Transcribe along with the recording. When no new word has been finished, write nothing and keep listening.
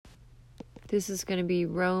This is going to be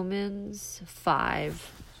Romans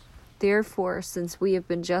 5. Therefore, since we have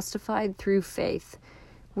been justified through faith,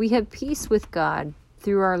 we have peace with God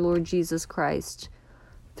through our Lord Jesus Christ,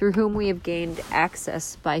 through whom we have gained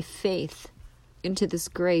access by faith into this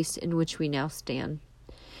grace in which we now stand.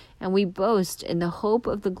 And we boast in the hope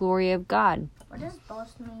of the glory of God. What does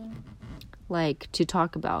boast mean? Like to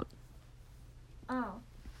talk about. Oh.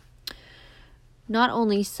 Not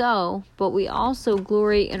only so, but we also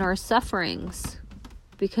glory in our sufferings,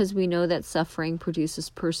 because we know that suffering produces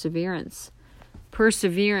perseverance.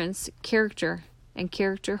 Perseverance, character, and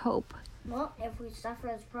character, hope. Well, if we suffer,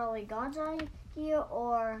 it's probably God's idea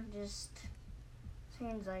or just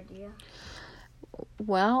Satan's idea.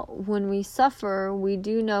 Well, when we suffer, we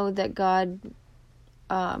do know that God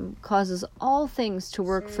causes all things to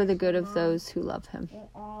work for the good of those who love him. We'll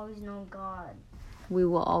always know God. We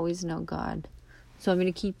will always know God. So I'm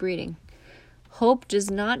going to keep reading. Hope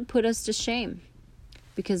does not put us to shame,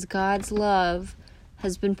 because God's love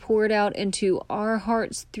has been poured out into our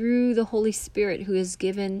hearts through the Holy Spirit who has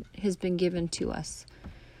been given to us.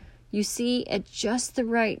 You see, at just the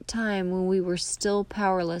right time when we were still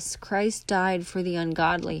powerless, Christ died for the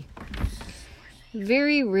ungodly.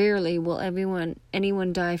 Very rarely will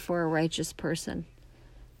anyone die for a righteous person,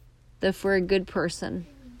 though for a good person,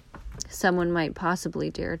 someone might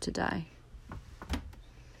possibly dare to die.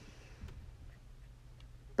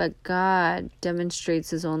 But God demonstrates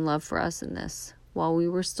his own love for us in this. While we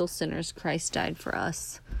were still sinners, Christ died for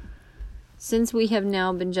us. Since we have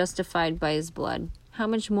now been justified by his blood, how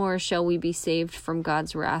much more shall we be saved from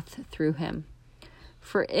God's wrath through him?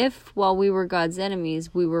 For if, while we were God's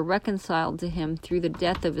enemies, we were reconciled to him through the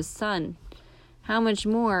death of his Son, how much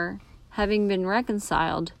more, having been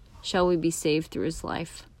reconciled, shall we be saved through his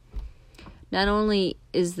life? Not only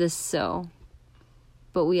is this so,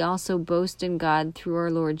 but we also boast in God through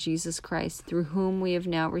our Lord Jesus Christ, through whom we have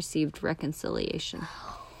now received reconciliation.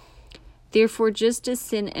 Therefore, just as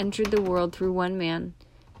sin entered the world through one man,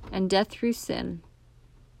 and death through sin,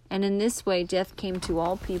 and in this way death came to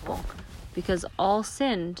all people, because all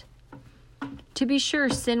sinned. To be sure,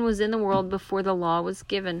 sin was in the world before the law was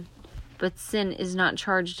given, but sin is not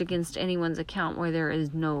charged against anyone's account where there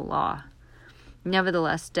is no law.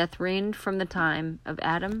 Nevertheless, death reigned from the time of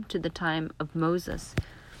Adam to the time of Moses,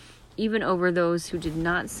 even over those who did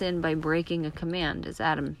not sin by breaking a command, as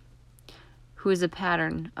Adam, who is a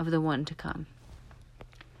pattern of the one to come.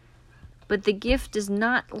 But the gift is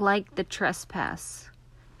not like the trespass.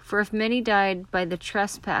 For if many died by the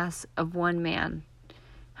trespass of one man,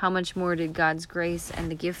 how much more did God's grace and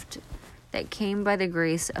the gift that came by the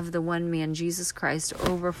grace of the one man, Jesus Christ,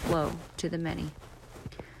 overflow to the many?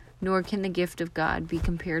 Nor can the gift of God be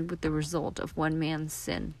compared with the result of one man's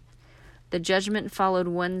sin. The judgment followed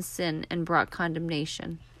one sin and brought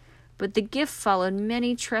condemnation, but the gift followed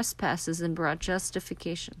many trespasses and brought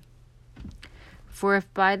justification. For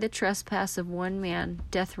if by the trespass of one man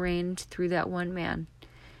death reigned through that one man,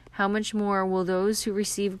 how much more will those who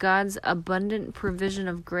receive God's abundant provision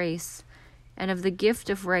of grace and of the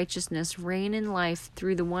gift of righteousness reign in life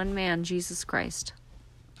through the one man, Jesus Christ?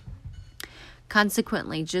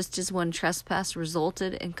 Consequently, just as one trespass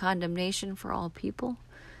resulted in condemnation for all people,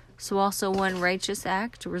 so also one righteous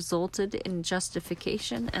act resulted in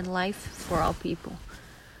justification and life for all people.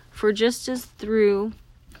 For just as through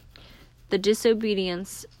the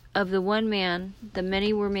disobedience of the one man the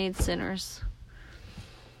many were made sinners,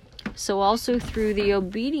 so also through the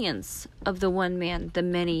obedience of the one man the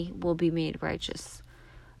many will be made righteous.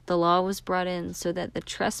 The law was brought in so that the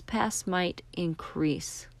trespass might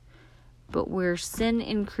increase. But where sin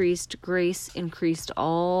increased, grace increased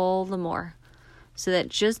all the more, so that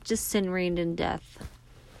just as sin reigned in death,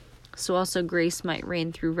 so also grace might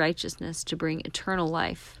reign through righteousness to bring eternal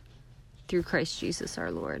life through Christ Jesus our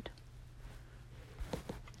Lord.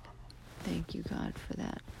 Thank you, God, for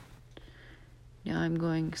that. Now I'm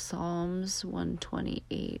going Psalms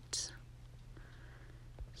 128.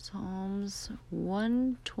 Psalms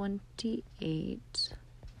 128.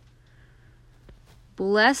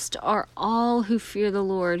 Blessed are all who fear the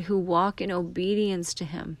Lord, who walk in obedience to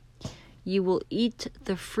him. You will eat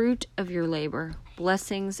the fruit of your labor.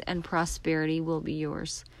 Blessings and prosperity will be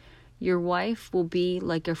yours. Your wife will be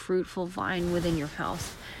like a fruitful vine within your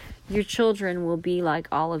house. Your children will be like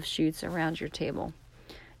olive shoots around your table.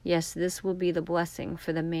 Yes, this will be the blessing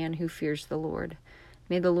for the man who fears the Lord.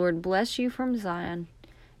 May the Lord bless you from Zion.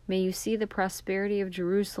 May you see the prosperity of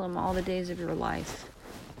Jerusalem all the days of your life.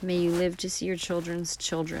 May you live to see your children's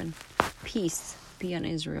children. Peace be on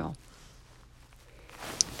Israel.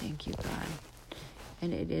 Thank you, God.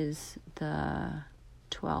 And it is the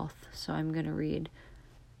 12th, so I'm going to read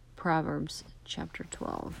Proverbs chapter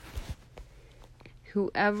 12.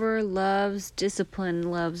 Whoever loves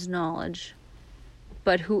discipline loves knowledge,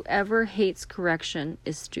 but whoever hates correction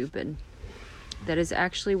is stupid. That is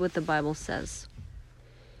actually what the Bible says.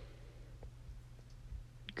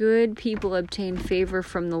 Good people obtain favor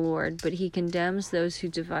from the Lord, but he condemns those who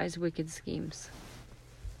devise wicked schemes.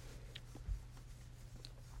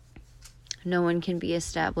 No one can be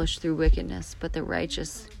established through wickedness, but the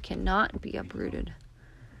righteous cannot be uprooted.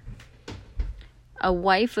 A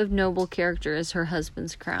wife of noble character is her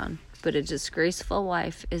husband's crown, but a disgraceful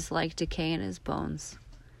wife is like decay in his bones.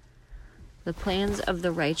 The plans of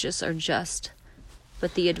the righteous are just,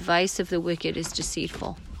 but the advice of the wicked is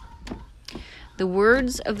deceitful. The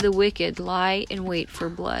words of the wicked lie in wait for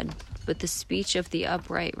blood, but the speech of the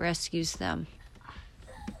upright rescues them.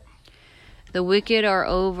 The wicked are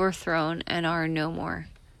overthrown and are no more,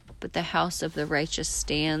 but the house of the righteous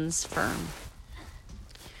stands firm.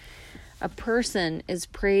 A person is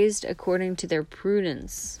praised according to their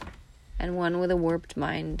prudence, and one with a warped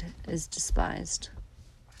mind is despised.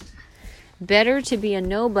 Better to be a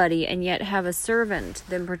nobody and yet have a servant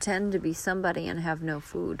than pretend to be somebody and have no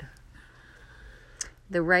food.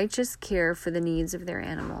 The righteous care for the needs of their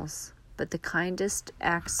animals, but the kindest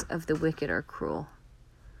acts of the wicked are cruel.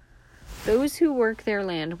 Those who work their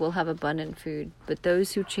land will have abundant food, but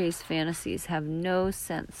those who chase fantasies have no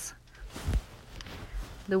sense.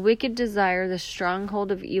 The wicked desire the stronghold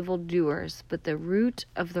of evildoers, but the root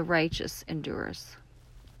of the righteous endures.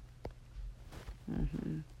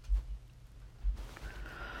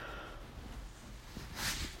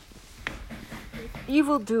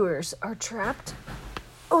 Evildoers are trapped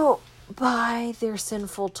by their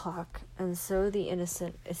sinful talk, and so the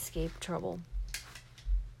innocent escape trouble.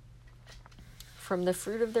 From the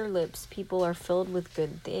fruit of their lips, people are filled with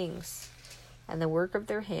good things, and the work of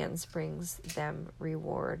their hands brings them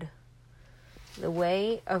reward. The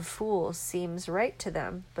way of fools seems right to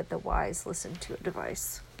them, but the wise listen to a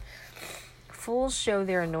device. Fools show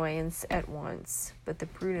their annoyance at once, but the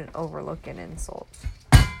prudent overlook an insult.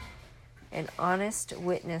 An honest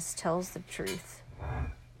witness tells the truth,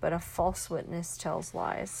 but a false witness tells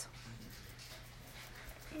lies.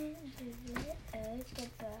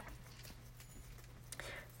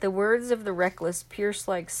 The words of the reckless pierce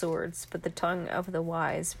like swords, but the tongue of the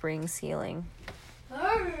wise brings healing.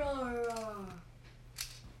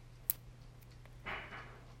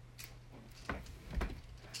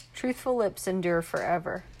 Truthful lips endure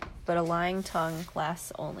forever, but a lying tongue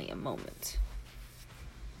lasts only a moment.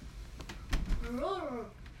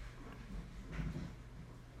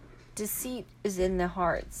 Deceit is in the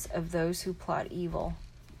hearts of those who plot evil,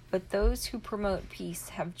 but those who promote peace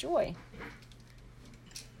have joy.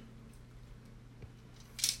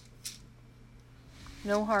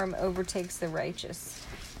 No harm overtakes the righteous,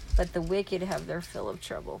 but the wicked have their fill of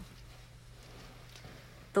trouble.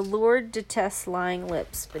 The Lord detests lying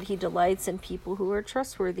lips, but he delights in people who are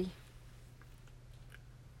trustworthy.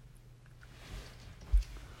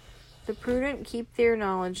 The prudent keep their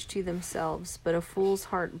knowledge to themselves, but a fool's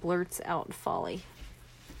heart blurts out folly.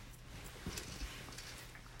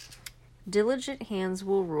 Diligent hands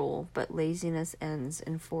will rule, but laziness ends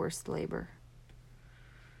in forced labor.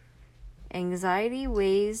 Anxiety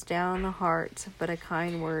weighs down the heart, but a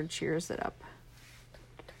kind word cheers it up.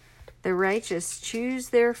 The righteous choose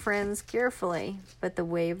their friends carefully, but the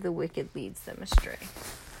way of the wicked leads them astray.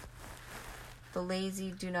 The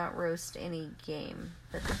lazy do not roast any game,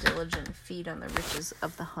 but the diligent feed on the riches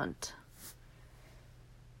of the hunt.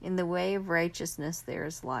 In the way of righteousness there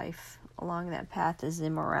is life. Along that path is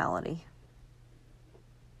immorality.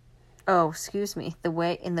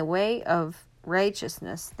 In the way of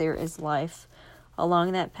righteousness there is life.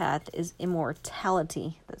 Along that path is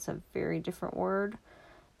immortality. That's a very different word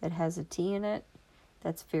that has a T in it.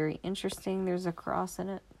 That's very interesting. There's a cross in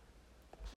it.